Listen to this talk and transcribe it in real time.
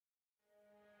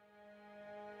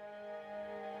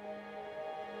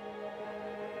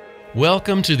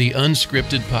Welcome to the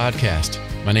Unscripted Podcast.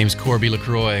 My name's Corby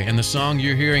LaCroix, and the song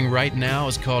you're hearing right now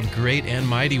is called Great and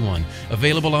Mighty One,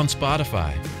 available on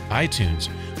Spotify, iTunes,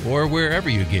 or wherever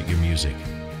you get your music.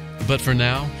 But for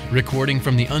now, recording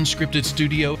from the Unscripted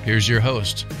studio, here's your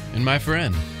host and my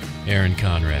friend, Aaron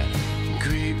Conrad.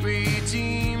 Great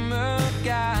Redeemer,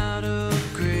 God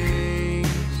of grace.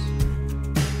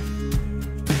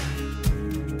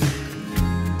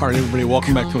 All right, everybody,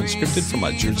 welcome back to Unscripted from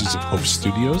my Jersey's of Hope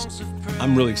studios.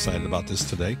 I'm really excited about this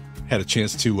today. Had a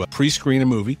chance to pre-screen a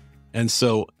movie. And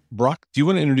so, Brock, do you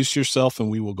want to introduce yourself and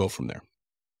we will go from there?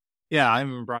 Yeah,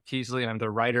 I'm Brock Heasley. I'm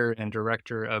the writer and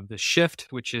director of The Shift,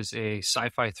 which is a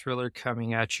sci-fi thriller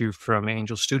coming at you from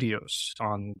Angel Studios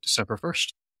on December 1st.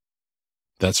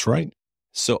 That's right.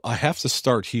 So I have to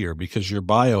start here because your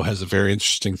bio has a very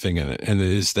interesting thing in it. And it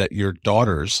is that your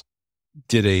daughters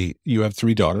you have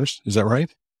 3 daughters, is that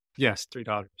right? Yes, 3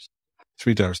 daughters.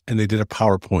 3 daughters. And they did a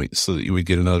PowerPoint so that you would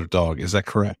get another dog. Is that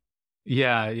correct?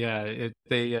 Yeah.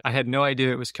 I had no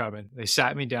idea it was coming. They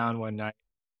sat me down one night.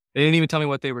 They didn't even tell me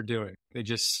what they were doing. They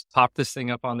just popped this thing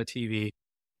up on the TV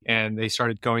and they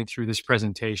started going through this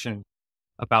presentation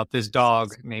about this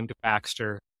dog named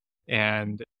Baxter.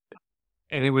 And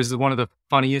it was one of the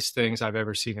funniest things I've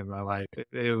ever seen in my life.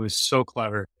 It was so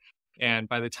clever. And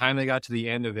by the time they got to the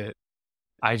end of it,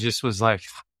 I just was like,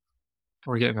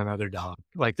 we're getting another dog.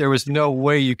 Like there was no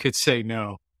way you could say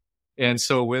no. And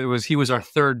so he was our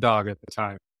 3rd dog at the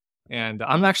time. And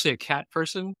I'm actually a cat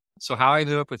person. So how I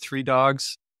ended up with 3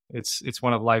 dogs, it's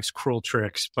one of life's cruel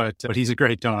tricks, but he's a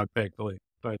great dog, thankfully.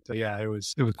 But yeah, it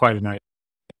was quite a night.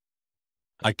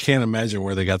 I can't imagine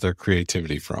where they got their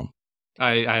creativity from.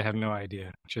 I have no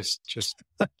idea. Just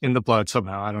in the blood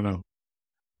somehow. I don't know.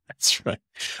 That's right.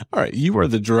 All right. You are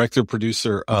the director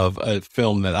producer of a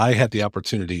film that I had the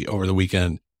opportunity over the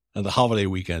weekend, the holiday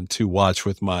weekend, to watch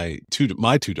with my two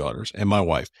daughters and my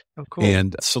wife. Oh, cool.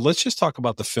 And so let's just talk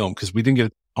about the film because we didn't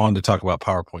get on to talk about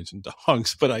PowerPoints and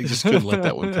dogs, but I just couldn't let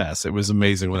that one pass. It was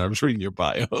amazing when I was reading your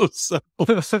bio. So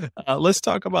let's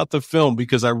talk about the film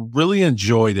because I really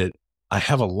enjoyed it. I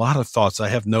have a lot of thoughts. I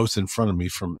have notes in front of me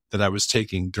that I was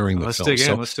taking during the film. Let's dig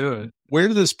in. Let's do it. Where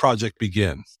did this project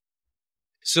begin?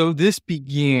 So this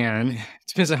began, it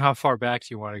depends on how far back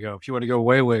you want to go. If you want to go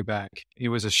way, way back, it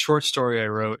was a short story I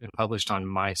wrote and published on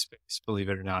MySpace, believe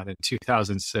it or not, in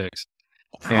 2006.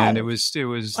 Wow. And that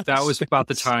was about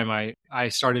the time I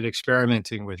started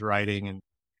experimenting with writing and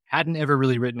hadn't ever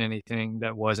really written anything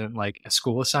that wasn't like a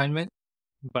school assignment.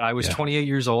 But I was 28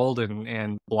 years old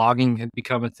and blogging had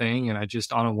become a thing. And I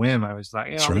just, on a whim, I was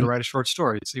like, I'm going to write a short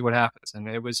story and see what happens. And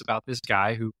it was about this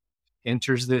guy who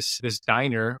enters this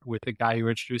diner with a guy who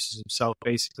introduces himself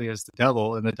basically as the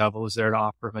devil, and the devil is there to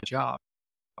offer him a job.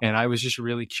 And I was just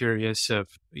really curious of,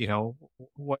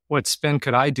 what spin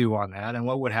could I do on that, and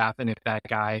what would happen if that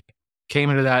guy came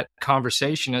into that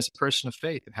conversation as a person of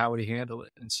faith, and how would he handle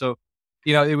it? And so,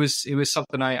 it was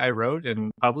something I wrote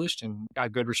and published and got a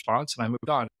good response, and I moved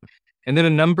on. And then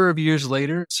a number of years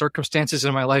later, circumstances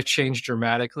in my life changed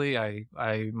dramatically.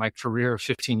 My career of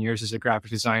 15 years as a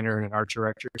graphic designer and an art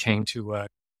director came to a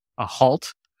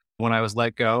halt when I was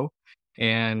let go.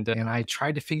 And I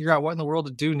tried to figure out what in the world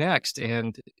to do next.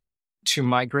 And to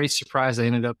my great surprise, I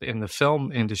ended up in the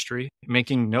film industry,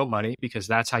 making no money because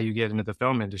that's how you get into the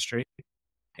film industry.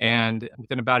 And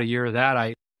within about a year of that,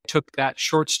 I took that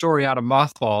short story out of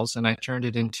mothballs and I turned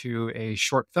it into a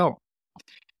short film.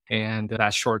 And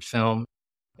that short film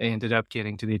ended up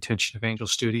getting to the attention of Angel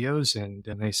Studios. And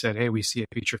they said, hey, we see a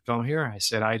feature film here. I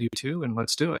said, I do too. And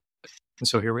let's do it. And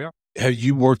so here we are. Have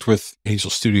you worked with Angel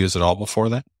Studios at all before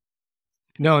that?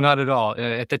 No, not at all.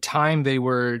 At the time they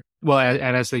were,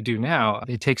 and as they do now,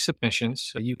 they take submissions.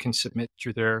 So you can submit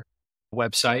through their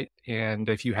website. And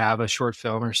if you have a short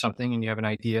film or something and you have an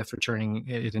idea for turning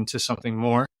it into something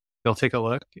more, they'll take a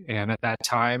look. And at that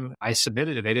time I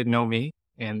submitted it. They didn't know me.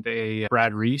 And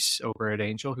Brad Reese over at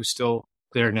Angel, who's still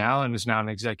there now and is now an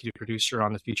executive producer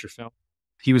on the feature film.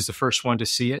 He was the first one to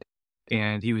see it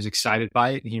and he was excited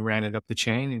by it. And he ran it up the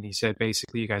chain and he said,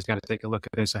 basically, you guys got to take a look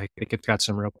at this. I think it's got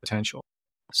some real potential.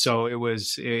 So it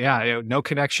was, no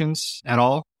connections at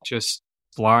all, just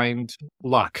blind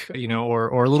luck,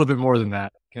 or a little bit more than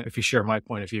that, if you share my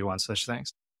point of view on such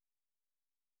things.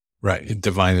 Right.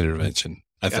 Divine intervention.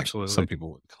 I think Absolutely. Some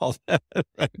people would call that.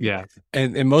 Right? Yeah.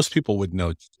 And most people would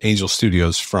know Angel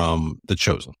Studios from The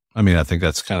Chosen. I mean, I think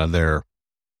that's kind of their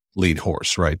lead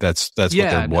horse, right? That's what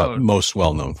they're most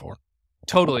well known for.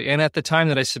 Totally. And at the time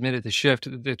that I submitted The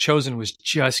Shift, The Chosen was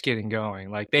just getting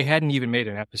going. Like they hadn't even made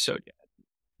an episode yet.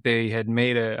 They had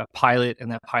made a pilot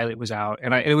and that pilot was out.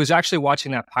 And it was actually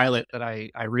watching that pilot that I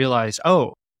realized,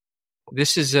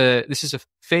 this is a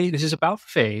faith. This is about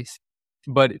faith,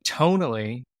 but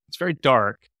tonally, it's very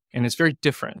dark and it's very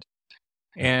different.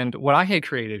 And what I had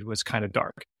created was kind of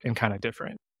dark and kind of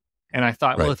different. And I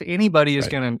thought, well, if anybody is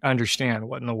going to understand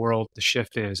what in the world The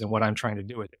Shift is and what I'm trying to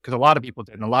do with it, because a lot of people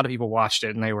did, and a lot of people watched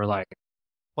it and they were like,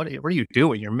 what are you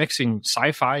doing? You're mixing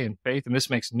sci-fi and faith, and this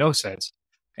makes no sense.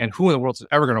 And who in the world is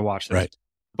ever going to watch this? Right.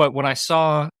 But when I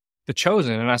saw The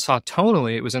Chosen and I saw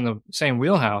tonally it was in the same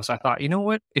wheelhouse, I thought, you know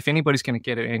what? If anybody's going to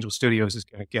get it, Angel Studios is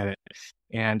going to get it.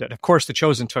 And of course, The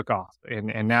Chosen took off.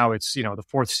 And now it's, the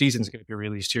fourth season is going to be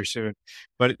released here soon.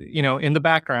 But, in the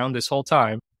background this whole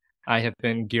time, I have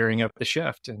been gearing up The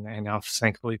Shift. And now,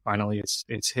 thankfully, finally,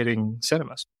 it's hitting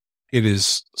cinemas. It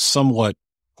is somewhat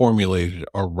formulated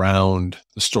around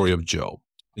the story of Job.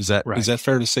 Is that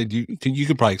fair to say? You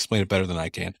could probably explain it better than I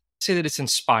can. I'd say that it's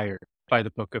inspired by the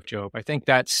book of Job. I think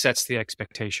that sets the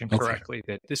expectation correctly,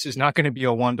 that this is not going to be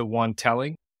a one-to-one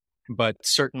telling, but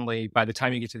certainly by the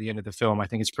time you get to the end of the film, I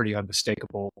think it's pretty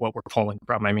unmistakable what we're pulling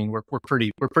from. I mean, we're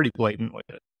pretty blatant with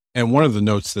it. And one of the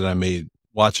notes that I made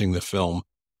watching the film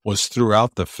was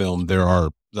throughout the film, there are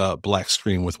the black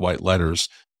screen with white letters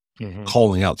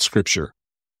calling out scripture,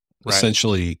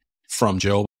 essentially from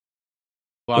Job.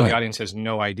 A lot of the audience has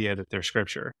no idea that they're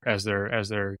scripture as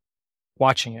they're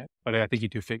watching it, but I think you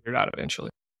do figure it out eventually.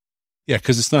 Yeah,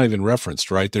 because it's not even referenced,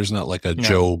 right? There's not like a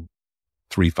Job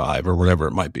 3:5 or whatever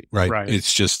it might be, right?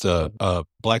 It's just a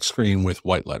black screen with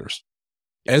white letters.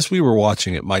 As we were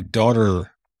watching it, my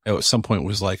daughter at some point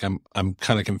was like, I'm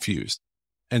kind of confused.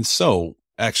 And so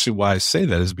actually why I say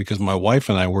that is because my wife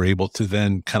and I were able to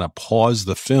then kind of pause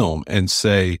the film and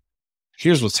say,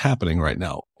 here's what's happening right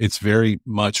now. It's very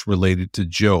much related to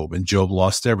Job, and Job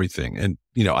lost everything. And,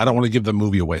 I don't want to give the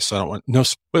movie away, so I don't want, no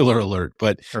spoiler alert,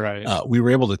 but we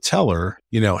were able to tell her,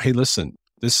 hey, listen,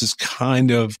 this is kind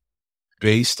of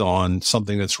based on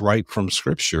something that's right from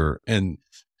scripture. And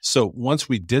so once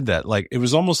we did that, it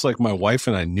was almost like my wife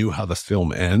and I knew how the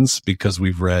film ends because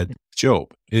we've read Job.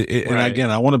 And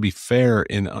again, I want to be fair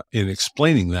in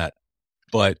explaining that,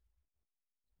 but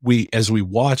as we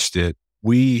watched it,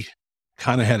 we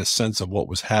kind of had a sense of what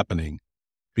was happening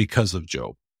because of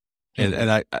Job. And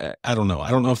I don't know.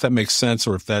 I don't know if that makes sense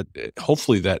or if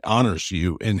hopefully that honors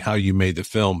you in how you made the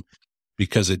film,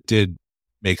 because it did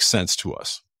make sense to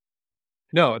us.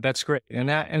 No, that's great. And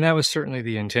that was certainly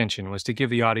the intention, was to give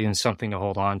the audience something to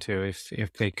hold on to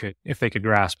if they could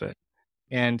grasp it.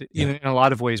 And in a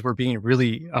lot of ways, we're being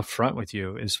really upfront with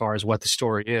you as far as what the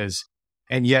story is.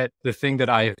 And yet the thing that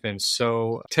I have been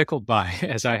so tickled by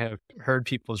as I have heard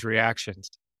people's reactions,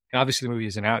 and obviously the movie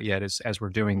isn't out yet as we're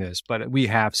doing this, but we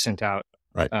have sent out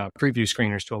preview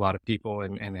screeners to a lot of people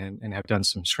and have done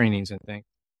some screenings and things.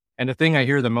 And the thing I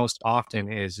hear the most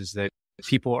often is that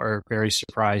people are very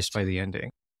surprised by the ending.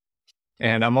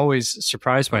 And I'm always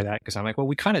surprised by that because I'm like, well,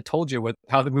 we kind of told you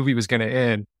how the movie was going to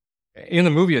end. In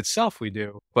the movie itself, we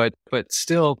do, but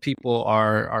still people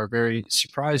are very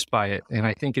surprised by it. And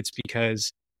I think it's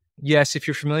because, yes, if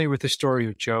you're familiar with the story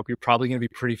of Job, you're probably going to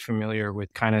be pretty familiar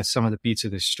with kind of some of the beats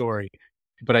of this story.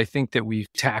 But I think that we've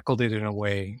tackled it in a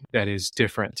way that is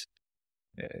different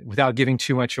without giving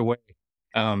too much away.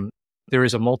 There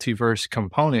is a multiverse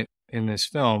component in this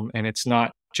film, and it's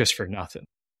not just for nothing.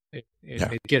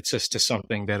 It gets us to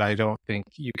something that I don't think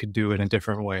you could do in a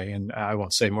different way. And I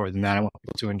won't say more than that. I want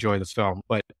people to enjoy the film,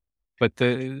 but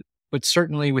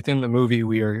certainly within the movie,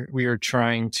 we are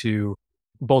trying to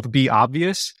both be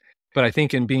obvious, but I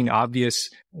think in being obvious,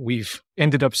 we've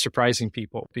ended up surprising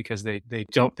people because they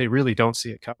really don't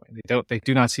see it coming. They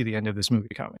do not see the end of this movie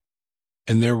coming.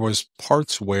 And there was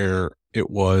parts where it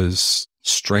was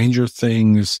Stranger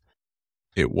Things,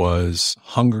 it was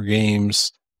Hunger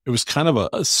Games. It was kind of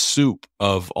a soup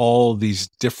of all these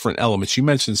different elements. You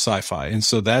mentioned sci-fi, and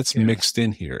so that's mixed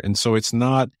in here. And so it's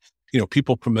not,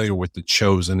 people familiar with The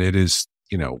Chosen, it is,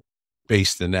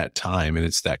 based in that time, and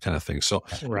it's that kind of thing. So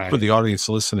for the audience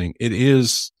listening, it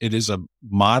is a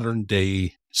modern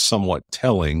day, somewhat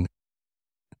telling,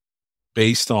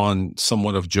 based on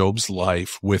somewhat of Job's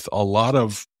life, with a lot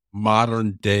of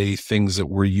modern day things that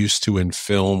we're used to in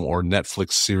film or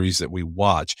Netflix series that we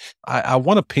watch. I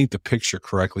want to paint the picture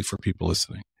correctly for people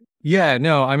listening. Yeah,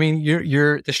 no, I mean,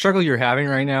 the struggle you're having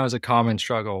right now is a common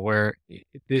struggle where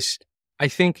I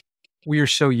think we are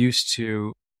so used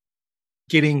to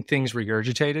getting things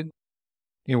regurgitated,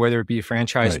 whether it be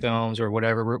franchise films or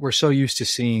whatever. We're so used to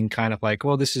seeing kind of like,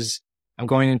 well, I'm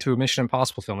going into a Mission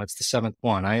Impossible film. It's the 7th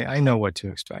one. I know what to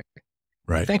expect.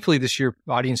 Right. Thankfully, this year,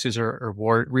 audiences are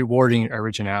rewarding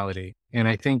originality. And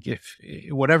I think if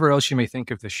whatever else you may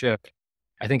think of The Shift,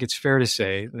 I think it's fair to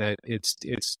say that it's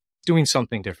doing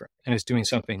something different and it's doing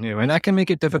something new. And that can make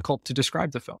it difficult to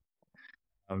describe the film.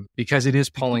 Because it is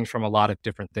pulling from a lot of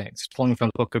different things. It's pulling from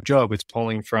the Book of Job. It's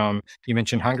pulling from, you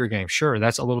mentioned Hunger Games. Sure,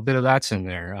 that's a little bit of that's in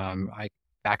there.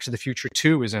 Back to the Future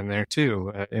 2 is in there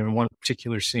too, in one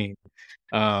particular scene.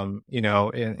 And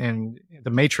the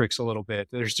Matrix a little bit.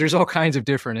 There's all kinds of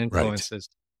different influences.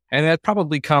 Right. And that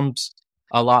probably comes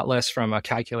a lot less from a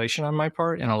calculation on my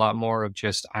part and a lot more of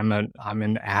just, I'm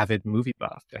an avid movie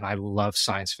buff and I love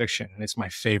science fiction and it's my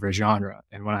favorite genre.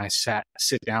 And when I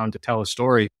sit down to tell a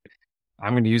story,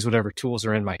 I'm going to use whatever tools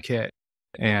are in my kit.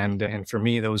 And for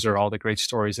me, those are all the great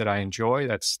stories that I enjoy.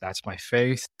 That's my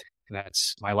faith.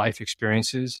 That's my life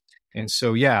experiences. And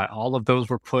so, yeah, all of those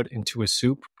were put into a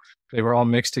soup. They were all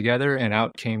mixed together and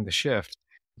out came the shift.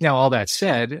 Now, all that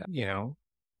said,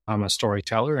 I'm a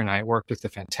storyteller and I worked with a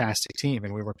fantastic team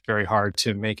and we worked very hard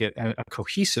to make it a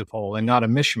cohesive whole and not a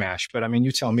mishmash. But I mean,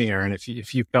 you tell me, Aaron, if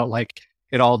you felt like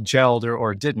it all gelled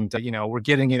or didn't, we're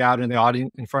getting it out in the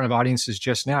audience, in front of audiences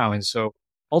just now. And so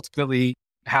ultimately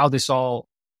how this all,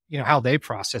 how they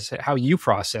process it, how you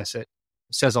process it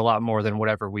says a lot more than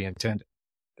whatever we intended.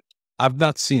 I've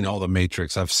not seen all the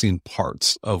Matrix. I've seen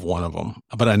parts of one of them,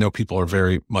 but I know people are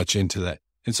very much into that.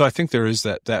 And so I think there is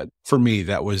that for me,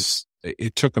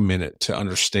 it took a minute to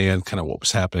understand kind of what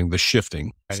was happening, the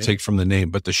shifting, to take from the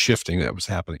name, but the shifting that was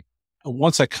happening.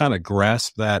 Once I kind of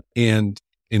grasped that and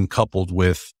coupled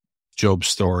with Job's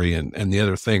story and the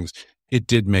other things, it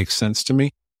did make sense to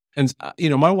me. And,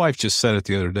 my wife just said it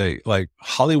the other day, like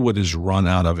Hollywood has run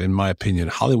out of, in my opinion,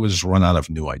 Hollywood has run out of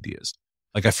new ideas.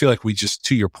 Like, I feel like we just,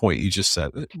 to your point, you just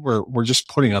said, we're just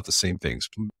putting out the same things.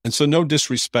 And so no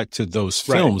disrespect to those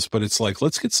films, but it's like,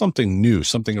 let's get something new,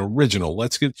 something original.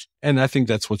 And I think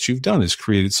that's what you've done is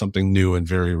created something new and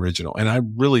very original. And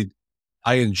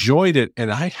I enjoyed it.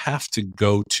 And I have to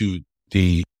go to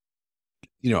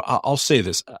I'll say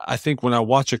this. I think when I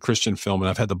watch a Christian film, and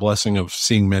I've had the blessing of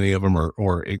seeing many of them or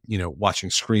watching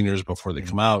screeners before they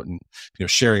come out and,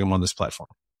 sharing them on this platform.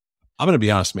 I'm going to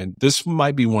be honest, man, this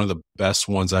might be one of the best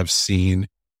ones I've seen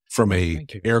from a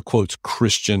air quotes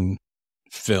Christian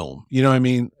film. You know what I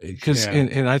mean? Because,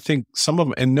 and I think some of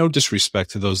them, and no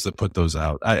disrespect to those that put those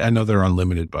out. I know they're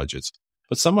unlimited budgets,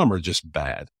 but some of them are just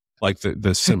bad. Like the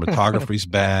cinematography's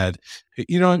bad. Do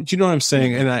you know what I'm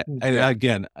saying? And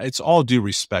again, it's all due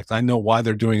respect. I know why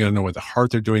they're doing it. I know with the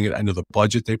heart they're doing it. I know the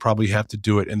budget they probably have to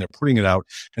do it and they're putting it out.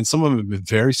 And some of them have been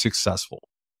very successful.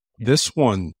 This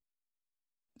one,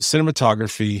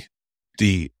 cinematography,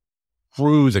 the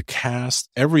crew, the cast,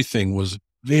 everything was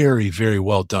very, very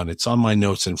well done. It's on my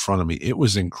notes in front of me. It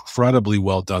was incredibly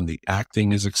well done. The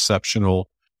acting is exceptional.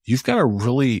 You've got a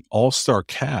really all-star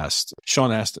cast.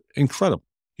 Sean Astin, incredible.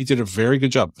 He did a very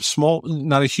good job. Small,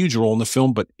 not a huge role in the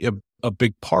film, but a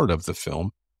big part of the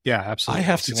film. Yeah, absolutely. I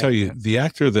have to tell you, the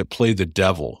actor that played the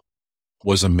devil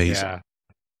was amazing.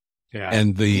 Yeah.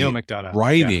 And the Neil McDonough.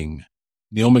 writing,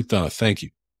 Neil McDonough, thank you.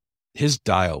 His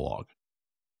dialogue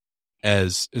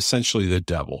as essentially the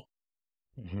devil.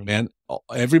 Mm-hmm. Man,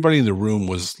 everybody in the room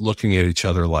was looking at each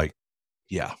other like,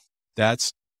 yeah,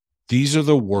 these are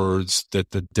the words that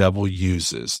the devil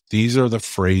uses. These are the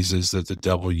phrases that the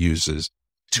devil uses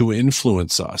to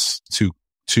influence us,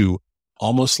 to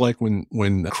almost like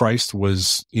when Christ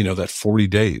was, that 40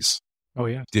 days. Oh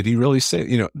yeah. Did he really say,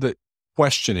 the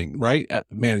questioning, right?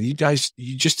 Man, you just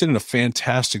did a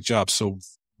fantastic job. So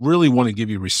really want to give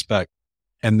you respect.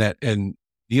 And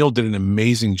Neil did an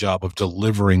amazing job of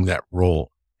delivering that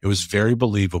role. It was very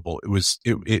believable.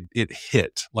 It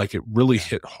hit, like it really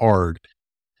hit hard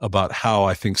about how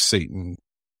I think Satan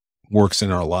works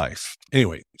in our life.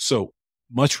 Anyway, so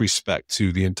much respect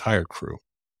to the entire crew.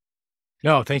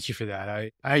 No, thank you for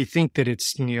that. I think that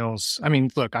it's Neil's, I mean,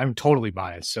 look, I'm totally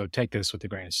biased, so take this with a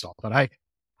grain of salt, but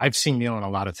I've seen Neil in a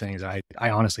lot of things. I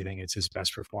honestly think it's his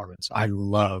best performance. I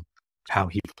love how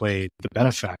he played the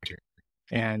benefactor.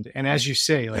 And as you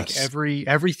say, like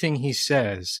everything he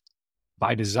says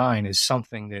by design is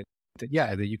something that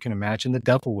you can imagine the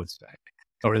devil would say,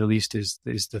 or at least is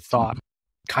the thought.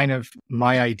 Kind of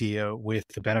my idea with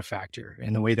the benefactor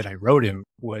and the way that I wrote him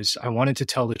was I wanted to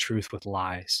tell the truth with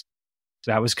lies.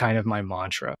 So that was kind of my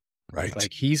mantra. Right.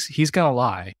 Like he's going to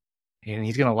lie and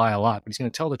he's going to lie a lot, but he's going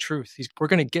to tell the truth. We're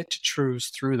going to get to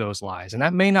truths through those lies. And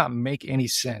that may not make any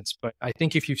sense, but I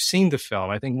think if you've seen the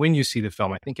film, I think when you see the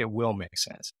film, I think it will make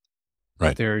sense.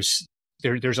 Right. There's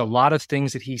a lot of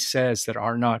things that he says that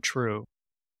are not true,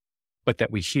 but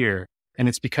that we hear. And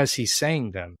it's because he's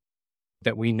saying them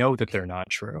that we know that they're not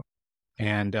true.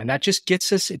 And that just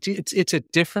gets us, it's a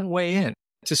different way in.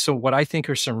 So what I think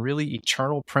are some really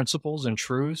eternal principles and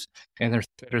truths, and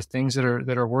they're things that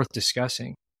are worth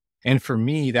discussing. And for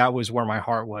me, that was where my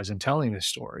heart was in telling this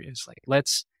story. Is like,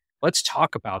 let's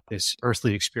talk about this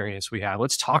earthly experience we have.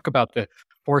 Let's talk about the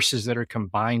forces that are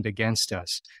combined against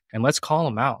us, and let's call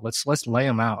them out. Let's lay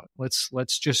them out. Let's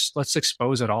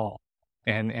expose it all,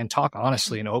 and talk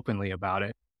honestly and openly about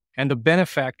it. And the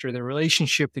benefactor, the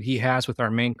relationship that he has with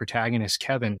our main protagonist,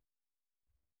 Kevin,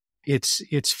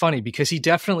 it's funny because he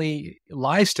definitely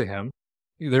lies to him.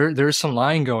 There's some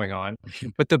lying going on,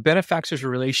 but the benefactor's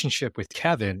relationship with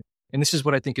Kevin, and this is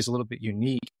what I think is a little bit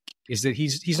unique, is that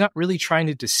he's not really trying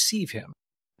to deceive him.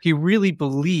 He really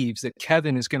believes that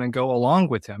Kevin is going to go along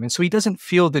with him. And so he doesn't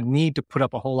feel the need to put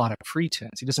up a whole lot of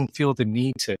pretense. He doesn't feel the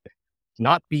need to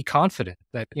not be confident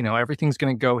that, everything's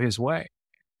going to go his way.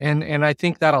 And I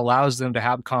think that allows them to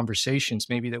have conversations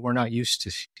maybe that we're not used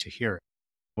to hear.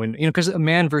 When, because a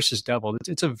man versus devil,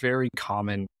 it's a very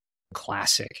common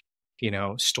classic,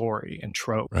 story and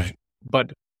trope. Right.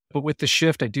 But with the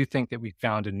shift, I do think that we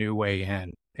found a new way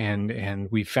in, and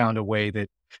we found a way that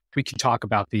we can talk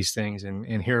about these things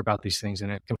and hear about these things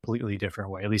in a completely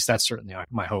different way. At least that's certainly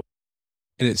my hope.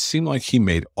 And it seemed like he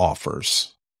made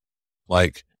offers.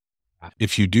 Like,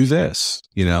 if you do this,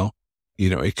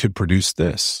 it could produce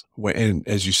this. And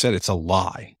as you said, it's a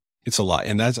lie. It's a lie.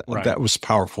 And that was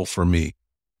powerful for me.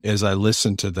 As I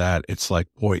listened to that, it's like,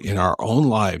 boy, in our own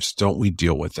lives, don't we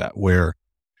deal with that, where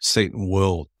Satan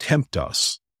will tempt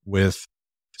us with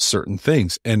certain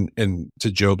things. And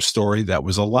to Job's story, that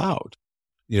was allowed.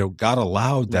 God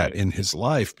allowed that in his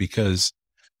life because,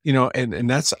 and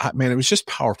that's, man, it was just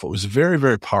powerful. It was very,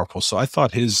 very powerful. So I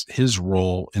thought his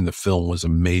role in the film was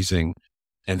amazing,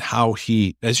 and how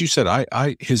he, as you said,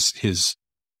 his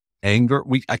anger,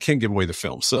 I can't give away the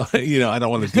film. So, I don't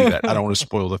want to do that. I don't want to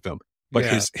spoil the film, but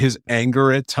his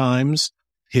anger at times,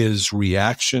 his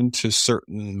reaction to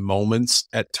certain moments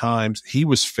at times, he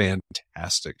was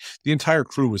fantastic. The entire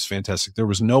crew was fantastic. There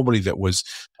was nobody that was,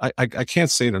 I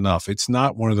can't say it enough. It's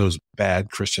not one of those bad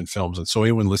Christian films. And so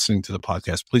anyone listening to the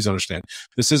podcast, please understand,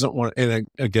 this isn't one, and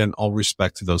again, all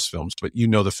respect to those films, but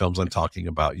the films I'm talking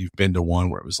about. You've been to one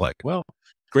where it was like, well,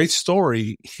 great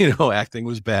story, acting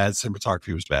was bad,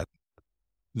 cinematography was bad.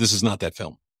 This is not that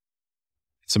film.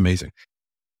 It's amazing.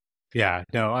 Yeah,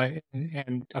 no,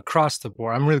 and across the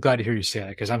board, I'm really glad to hear you say that,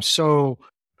 because I'm so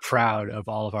proud of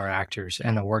all of our actors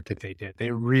and the work that they did.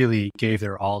 They really gave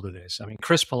their all to this. I mean,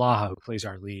 Chris Palaha, who plays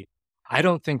our lead, I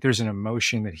don't think there's an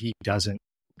emotion that he doesn't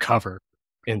cover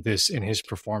in his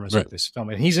performance of this film.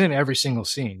 And he's in every single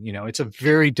scene. It's a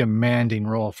very demanding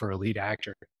role for a lead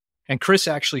actor. And Chris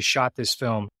actually shot this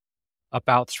film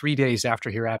about 3 days after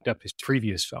he wrapped up his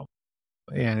previous film.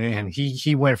 And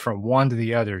he went from one to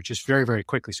the other just very, very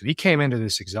quickly. So he came into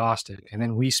this exhausted, and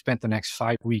then we spent the next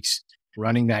 5 weeks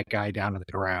running that guy down to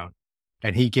the ground,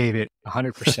 and he gave it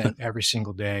 100% every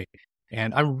single day.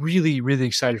 And I'm really, really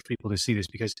excited for people to see this,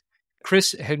 because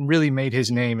Chris had really made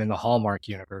his name in the Hallmark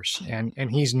universe, and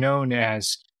he's known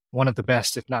as one of the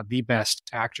best, if not the best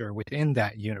actor within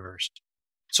that universe.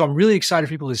 So I'm really excited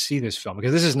for people to see this film,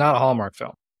 because this is not a Hallmark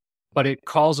film, but it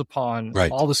calls upon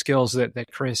all the skills that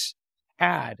Chris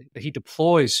had, that he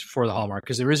deploys for the Hallmark,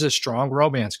 because there is a strong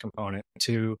romance component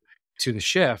to the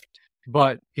shift,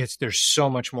 but there's so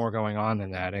much more going on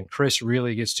than that. And Chris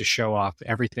really gets to show off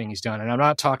everything he's done. And I'm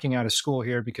not talking out of school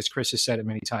here, because Chris has said it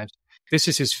many times. This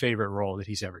is his favorite role that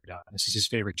he's ever done. This is his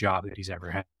favorite job that he's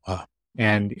ever had. Wow.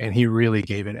 And he really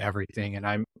gave it everything.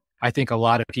 And I think a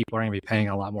lot of people are going to be paying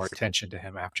a lot more attention to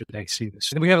him after they see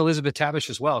this. And we have Elizabeth Tabish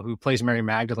as well, who plays Mary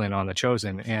Magdalene on The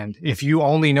Chosen. And if you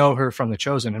only know her from The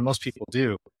Chosen, and most people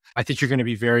do, I think you're going to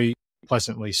be very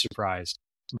pleasantly surprised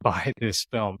by this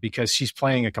film, because she's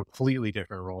playing a completely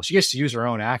different role. She gets to use her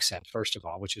own accent, first of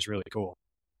all, which is really cool.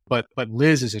 But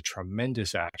Liz is a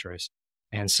tremendous actress,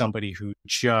 and somebody who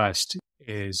just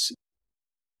is,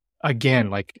 again,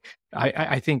 like,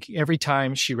 I think every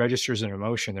time she registers an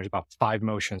emotion, there's about 5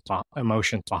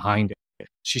 emotions behind it.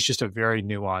 She's just a very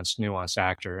nuanced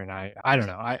actor. And I don't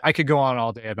know, I could go on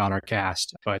all day about our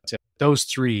cast, but those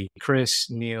three, Chris,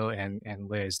 Neil, and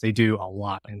Liz, they do a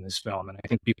lot in this film. And I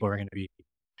think people are going to be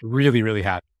really, really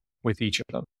happy with each of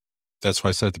them. That's why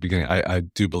I said at the beginning, I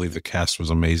do believe the cast was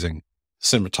amazing.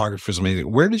 Cinematography was amazing.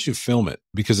 Where did you film it?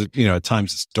 Because at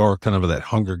times it's dark, kind of that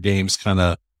Hunger Games kind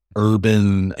of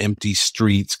urban, empty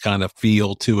streets kind of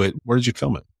feel to it. Where did you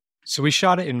film it? So we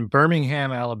shot it in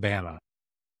Birmingham, Alabama,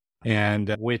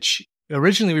 and which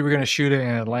originally we were going to shoot it in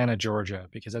Atlanta, Georgia,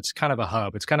 because that's kind of a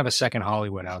hub. It's kind of a second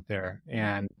Hollywood out there.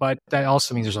 But that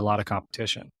also means there's a lot of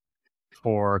competition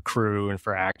for crew and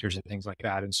for actors and things like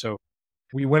that. And so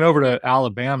we went over to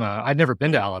Alabama. I'd never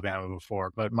been to Alabama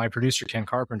before, but my producer, Ken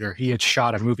Carpenter, he had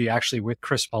shot a movie actually with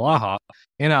Chris Palaha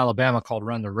in Alabama called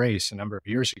Run the Race a number of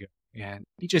years ago. And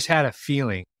he just had a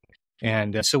feeling.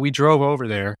 And so we drove over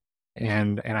there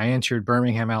and I entered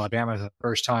Birmingham, Alabama for the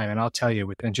first time. And I'll tell you,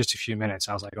 within just a few minutes,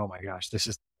 I was like, oh my gosh, this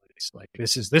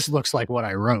looks like what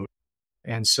I wrote.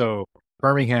 And so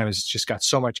Birmingham has just got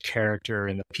so much character,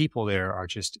 and the people there are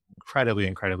just incredibly,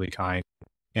 incredibly kind.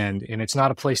 And it's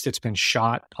not a place that's been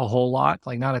shot a whole lot.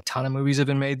 Like, not a ton of movies have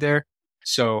been made there.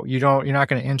 So you're not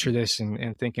going to enter this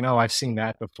and thinking, oh, I've seen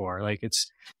that before. Like,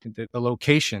 it's the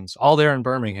locations all there in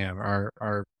Birmingham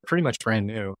are pretty much brand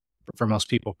new for most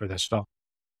people for this film.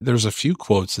 There's a few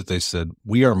quotes that they said,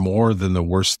 "We are more than the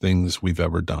worst things we've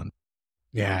ever done."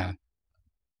 Yeah.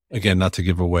 Again, not to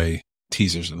give away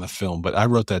teasers in the film, but I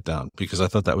wrote that down because I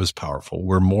thought that was powerful.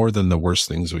 We're more than the worst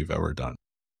things we've ever done.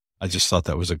 I just thought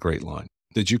that was a great line.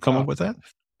 Did you come up with that?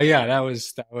 Yeah, that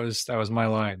was my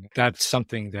line. That's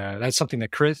something that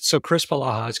Chris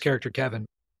Palaha, his character Kevin,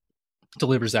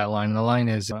 delivers that line. And the line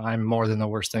is, "I'm more than the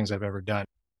worst things I've ever done,"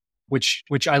 which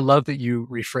I love that you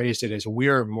rephrased it as,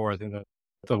 "We're more than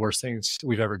the worst things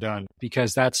we've ever done,"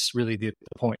 because that's really the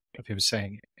point of him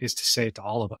saying it, is to say it to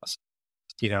all of us,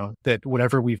 that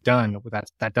whatever we've done,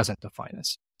 that doesn't define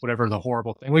us. Whatever the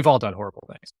horrible thing, we've all done horrible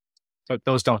things, but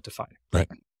those don't define it. Right.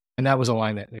 And that was a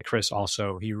line that Chris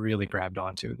also, he really grabbed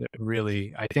onto. That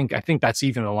really, I think that's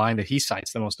even the line that he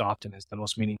cites the most often as the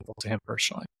most meaningful to him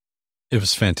personally. It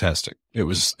was fantastic. It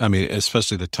was, I mean,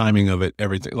 especially the timing of it,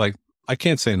 everything. Like, I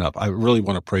can't say enough. I really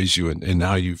want to praise you and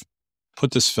how you've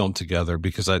put this film together,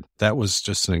 because that was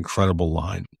just an incredible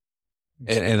line.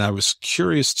 And I was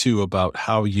curious too about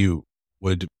how you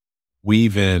would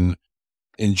weave in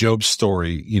Job's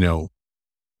story,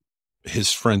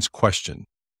 his friend's question.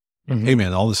 Mm-hmm. Hey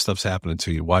man, all this stuff's happening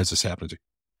to you. Why is this happening to you?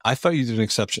 I thought you did an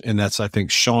exception. And that's, I think,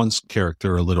 Sean's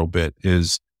character a little bit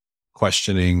is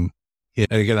questioning it.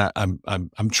 And again,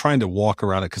 I'm trying to walk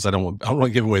around it because I don't want to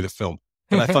give away the film.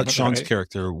 But I thought Sean's right.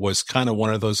 character was kind of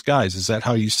one of those guys. Is that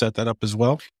how you set that up as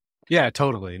well? Yeah,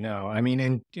 totally. No, I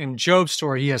mean, in Job's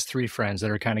story, he has three friends that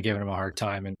are kind of giving him a hard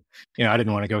time. And, I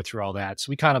didn't want to go through all that.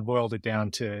 So we kind of boiled it down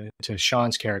to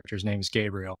Sean's character's name is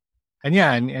Gabriel. And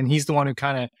yeah, and he's the one who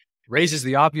kind of raises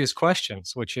the obvious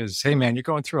questions, which is, hey man, you're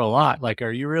going through a lot. Like,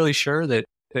 are you really sure that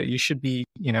you should be,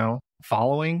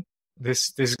 following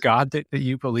this God that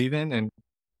you believe in?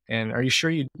 And are you sure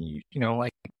you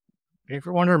like, you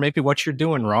ever wonder maybe what you're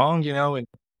doing wrong,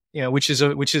 which is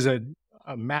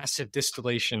a massive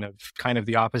distillation of kind of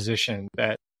the opposition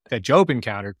that Job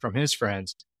encountered from his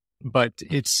friends. But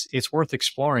it's worth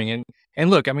exploring. And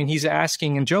look, I mean, he's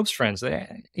asking, and Job's friends,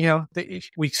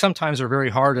 we sometimes are very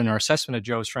hard in our assessment of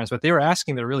Job's friends, but they were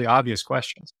asking the really obvious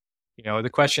questions, the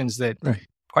questions that, right,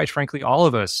 quite frankly, all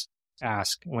of us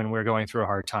ask when we're going through a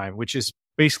hard time, which is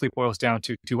basically boils down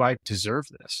to, do I deserve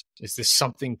this? Is this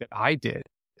something that I did,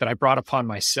 that I brought upon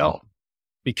myself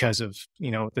because of,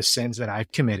 the sins that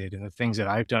I've committed and the things that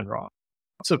I've done wrong?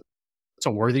 It's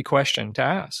a worthy question to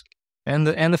ask. And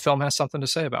the film has something to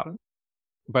say about it,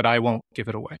 but I won't give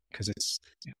it away because it's.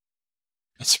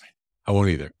 That's right. I won't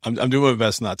either. I'm doing my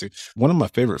best not to. One of my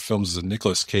favorite films is a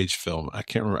Nicolas Cage film. I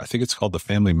can't remember. I think it's called The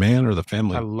Family Man or The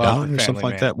Family God or something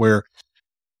like that. Where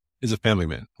is a Family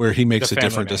Man, where he makes a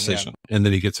different decision, and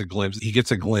then he gets a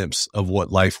glimpse of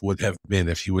what life would have been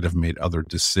if he would have made other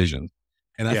decisions.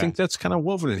 And I think that's kind of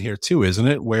woven in here too, isn't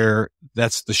it? Where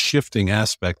that's the shifting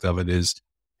aspect of it is,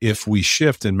 if we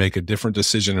shift and make a different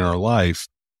decision in our life,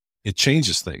 it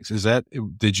changes things.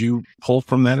 Did you pull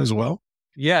from that as well?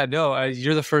 Yeah, no,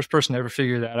 you're the first person to ever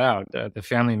figure that out. The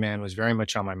Family Man was very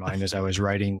much on my mind as I was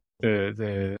writing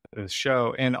the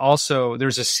show. And also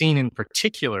there's a scene in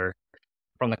particular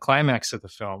from the climax of the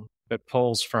film that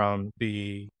pulls from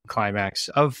the climax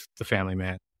of The Family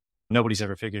Man. Nobody's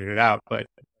ever figured it out, but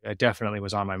it definitely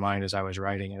was on my mind as I was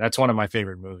writing it. That's one of my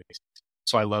favorite movies.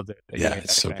 So I love that. Yeah,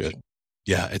 it's so good.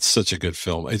 Yeah, it's such a good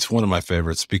film. It's one of my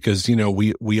favorites because,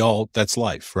 we all, that's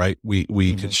life, right?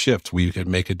 We could shift, we could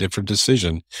make a different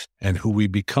decision, and who we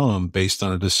become based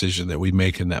on a decision that we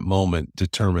make in that moment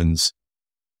determines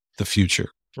the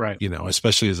future. Right.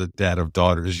 Especially as a dad of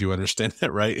daughters, you understand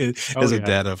that, right? As a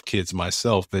dad of kids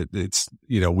myself, that it's,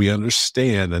 we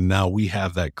understand, and now we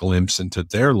have that glimpse into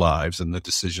their lives and the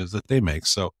decisions that they make.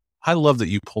 So I love that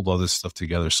you pulled all this stuff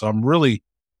together. So I'm really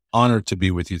honored to be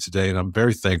with you today, and I'm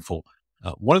very thankful.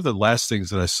 One of the last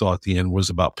things that I saw at the end was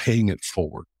about paying it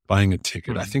forward, buying a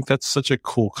ticket. I think that's such a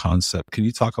cool concept. Can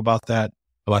you talk about that,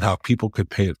 about how people could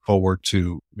pay it forward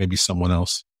to maybe someone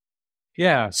else?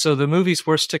 Yeah. So the movies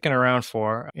we're sticking around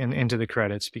for into the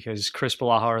credits, because Chris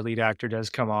Palaha, our lead actor, does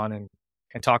come on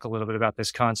and talk a little bit about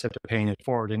this concept of paying it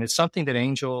forward. And it's something that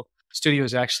Angel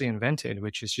Studios actually invented,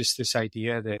 which is just this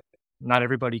idea that not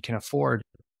everybody can afford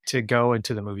to go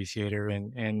into the movie theater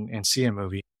and see a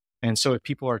movie. And so if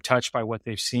people are touched by what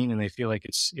they've seen and they feel like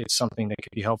it's something that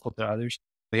could be helpful to others,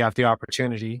 they have the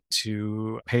opportunity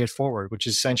to pay it forward, which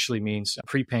essentially means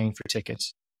prepaying for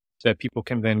tickets so that people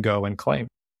can then go and claim.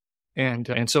 And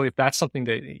so if that's something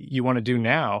that you want to do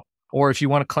now, or if you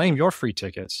want to claim your free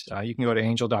tickets, you can go to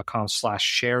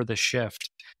angel.com/share-the-shift,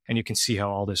 and you can see how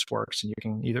all this works. And you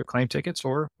can either claim tickets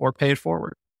or pay it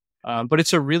forward. But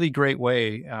it's a really great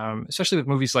way, especially with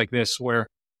movies like this, where,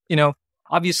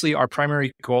 obviously our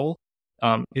primary goal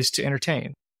is to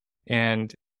entertain.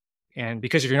 And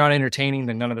because if you're not entertaining,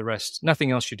 then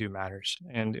nothing else you do matters.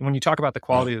 And when you talk about the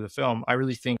quality of the film, I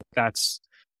really think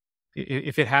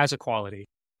if it has a quality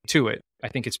to it, I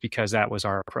think it's because that was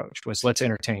our approach, was let's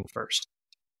entertain first.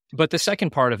 But the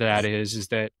second part of that is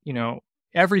that,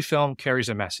 every film carries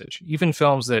a message, even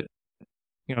films that,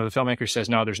 the filmmaker says,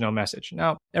 no, there's no message.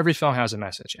 No, every film has a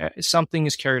message. Something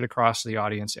is carried across to the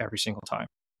audience every single time.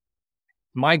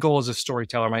 My goal as a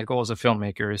storyteller, my goal as a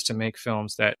filmmaker is to make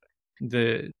films that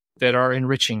are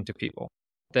enriching to people,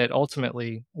 that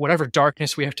ultimately, whatever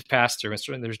darkness we have to pass through,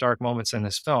 and there's dark moments in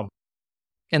this film,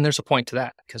 and there's a point to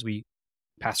that because we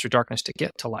pass through darkness to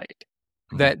get to light.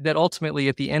 That ultimately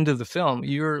at the end of the film,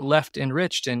 you're left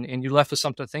enriched and you're left with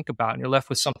something to think about, and you're left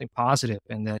with something positive,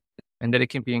 and that it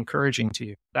can be encouraging to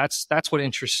you. That's what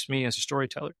interests me as a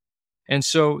storyteller. And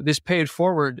so this pay it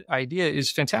forward idea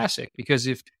is fantastic, because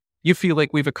if you feel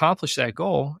like we've accomplished that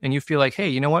goal and you feel like, hey,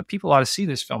 you know what, people ought to see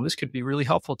this film, this could be really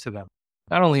helpful to them.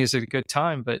 Not only is it a good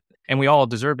time, and we all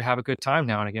deserve to have a good time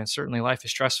now and again. Certainly life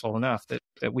is stressful enough that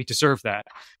we deserve that.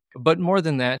 But more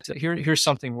than that, here's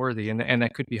something worthy and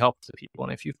that could be helpful to people.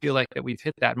 And if you feel like that we've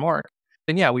hit that mark,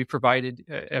 then yeah, we provided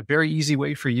a very easy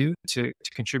way for you to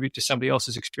contribute to somebody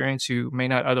else's experience who may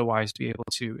not otherwise be able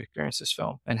to experience this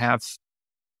film and have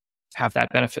that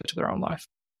benefit to their own life.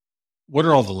 What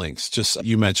are all the links? Just,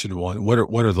 you mentioned one. What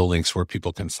are the links where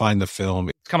people can find the film?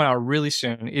 It's coming out really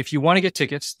soon. If you want to get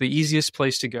tickets, the easiest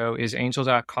place to go is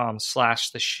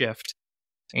angel.com/the-shift.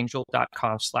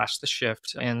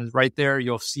 angel.com/the-shift. And right there,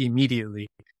 you'll see immediately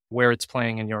where it's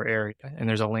playing in your area. And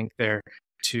there's a link there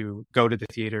to go to the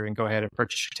theater and go ahead and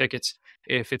purchase your tickets.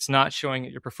 If it's not showing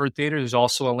at your preferred theater, there's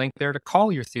also a link there to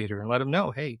call your theater and let them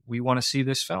know, hey, we want to see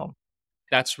this film.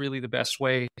 That's really the best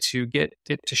way to get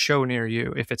it to show near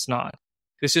you if it's not.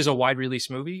 This is a wide release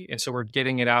movie, and so we're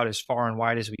getting it out as far and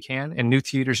wide as we can, and new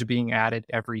theaters are being added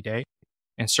every day.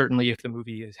 And certainly if the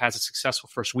movie has a successful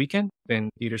first weekend, then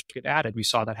theaters get added. We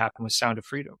saw that happen with Sound of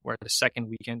Freedom, where the second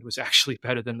weekend was actually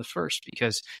better than the first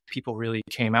because people really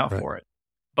came out for it.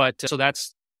 But so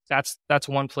that's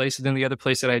one place. And then the other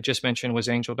place that I just mentioned was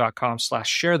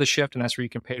angel.com/share-the-shift, and that's where you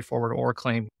can pay it forward or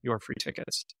claim your free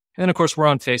tickets. And then, of course, we're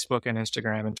on Facebook and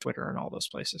Instagram and Twitter and all those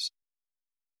places.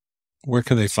 Where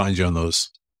can they find you on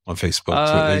those? On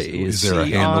Facebook? Is there a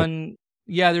handle?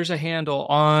 There's a handle.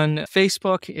 On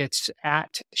Facebook, it's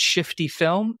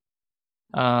 @ShiftyFilm.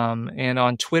 And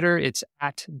on Twitter, it's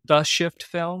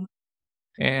 @TheShiftFilm.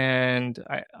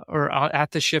 Or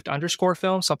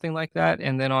 @TheShift_film, something like that.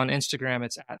 And then on Instagram,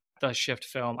 it's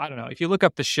 @TheShiftFilm. I don't know. If you look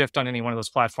up The Shift on any one of those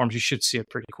platforms, you should see it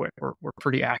pretty quick. We're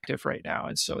pretty active right now.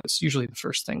 And so it's usually the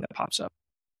first thing that pops up.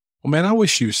 Well, man, I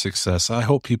wish you success. I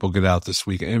hope people get out this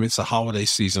weekend. I mean, it's a holiday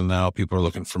season now. People are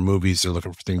looking for movies. They're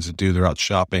looking for things to do. They're out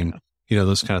shopping,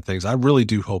 those kind of things. I really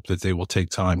do hope that they will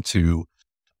take time to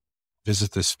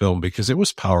visit this film because it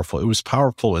was powerful. It was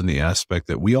powerful in the aspect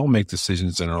that we all make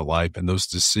decisions in our life, and those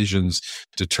decisions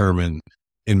determine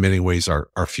in many ways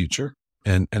our future.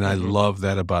 And I love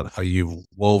that about how you've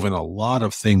woven a lot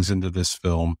of things into this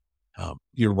film.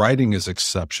 Your writing is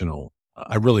exceptional.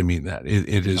 I really mean that.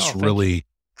 It is really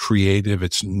creative.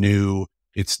 It's new.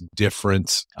 It's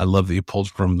different. I love that you pulled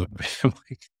from the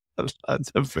family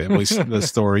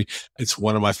story. It's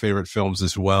one of my favorite films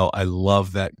as well. I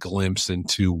love that glimpse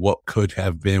into what could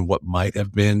have been, what might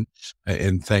have been.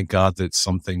 And thank God that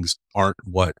some things aren't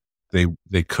what they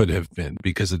could have been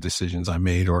because of decisions I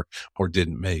made or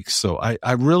didn't make. So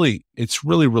it's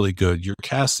really, really good. Your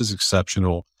cast is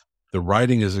exceptional. The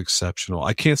writing is exceptional.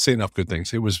 I can't say enough good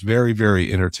things. It was very,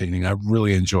 very entertaining. I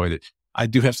really enjoyed it. I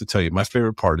do have to tell you, my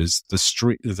favorite part is the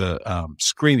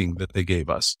screening that they gave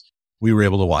us. We were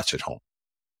able to watch at home,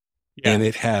 and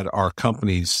it had our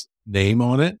company's name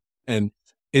on it, and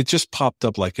it just popped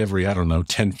up like every,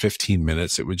 10, 15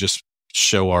 minutes. It would just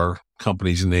show our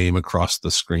company's name across the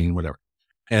screen, whatever.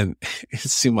 And it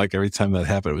seemed like every time that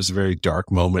happened, it was a very dark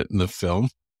moment in the film.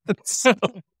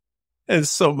 And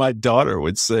so my daughter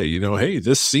would say, hey,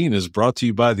 this scene is brought to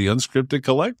you by the Unscripted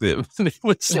Collective. And it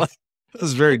was like, it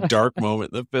was a very dark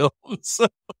moment in the film. So,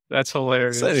 That's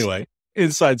hilarious. so anyway,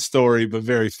 inside story, but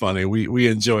very funny. We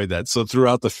enjoyed that. So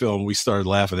throughout the film, we started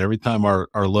laughing. Every time our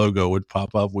logo would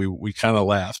pop up, we kind of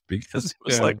laughed because it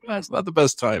was like, well, it's not the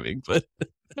best timing. But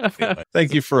anyway,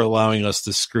 thank you for allowing us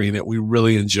to screen it. We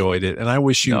really enjoyed it. And I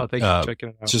wish you, thank you for checking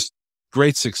it out. Just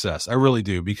great success. I really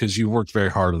do, because you worked very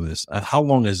hard on this. How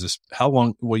long is this?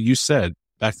 Well, you said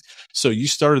back. So you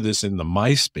started this in the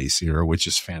MySpace era, which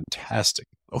is fantastic.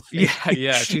 Yeah.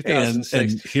 2006.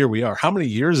 And here we are. How many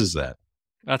years is that?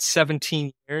 That's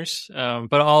 17 years.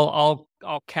 But I'll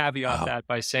caveat that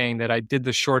by saying that I did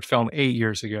the short film 8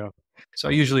 years ago. So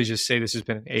I usually just say this has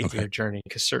been an 8-year journey,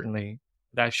 because certainly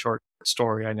that short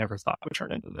story I never thought would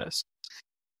turn into this.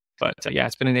 But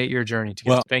it's been an 8-year journey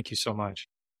together. Well, thank you so much.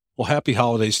 Well, happy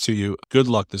holidays to you. Good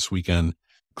luck this weekend.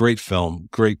 Great film,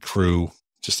 great crew.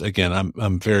 Just again,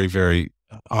 I'm very, very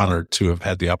honored to have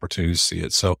had the opportunity to see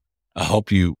it. So I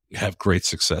hope you have great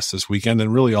success this weekend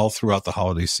and really all throughout the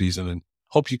holiday season, and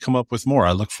hope you come up with more.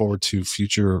 I look forward to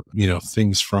future,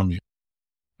 things from you.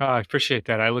 I appreciate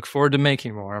that. I look forward to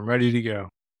making more. I'm ready to go.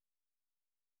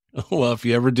 Well, if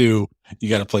you ever do, you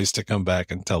got a place to come back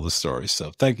and tell the story.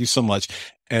 So thank you so much.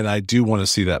 And I do want to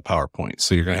see that PowerPoint.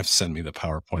 So you're going to have to send me the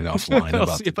PowerPoint offline. I'll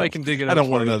see if I can dig it up. I don't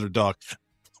want another dog.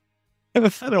 I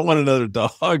don't want another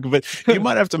dog, but you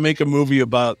might have to make a movie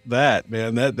about that,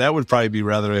 man. That would probably be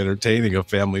rather entertaining, a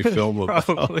family film about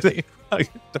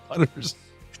daughters.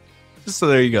 So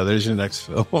there you go. There's your next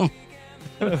film.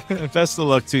 Best of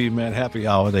luck to you, man. Happy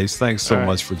holidays. Thanks so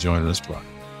much for joining us, Brock.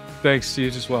 Thanks to you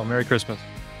as well. Merry Christmas.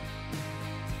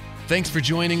 Thanks for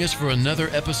joining us for another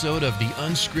episode of the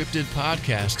Unscripted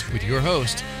Podcast with your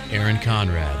host, Aaron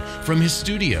Conrad, from his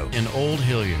studio in Old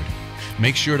Hilliard.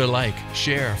 Make sure to like,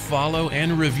 share, follow,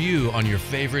 and review on your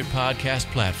favorite podcast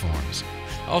platforms.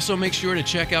 Also, make sure to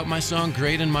check out my song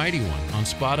Great and Mighty One on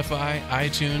Spotify,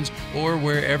 iTunes, or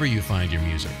wherever you find your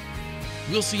music.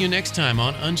 We'll see you next time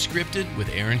on Unscripted with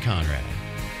Aaron Conrad.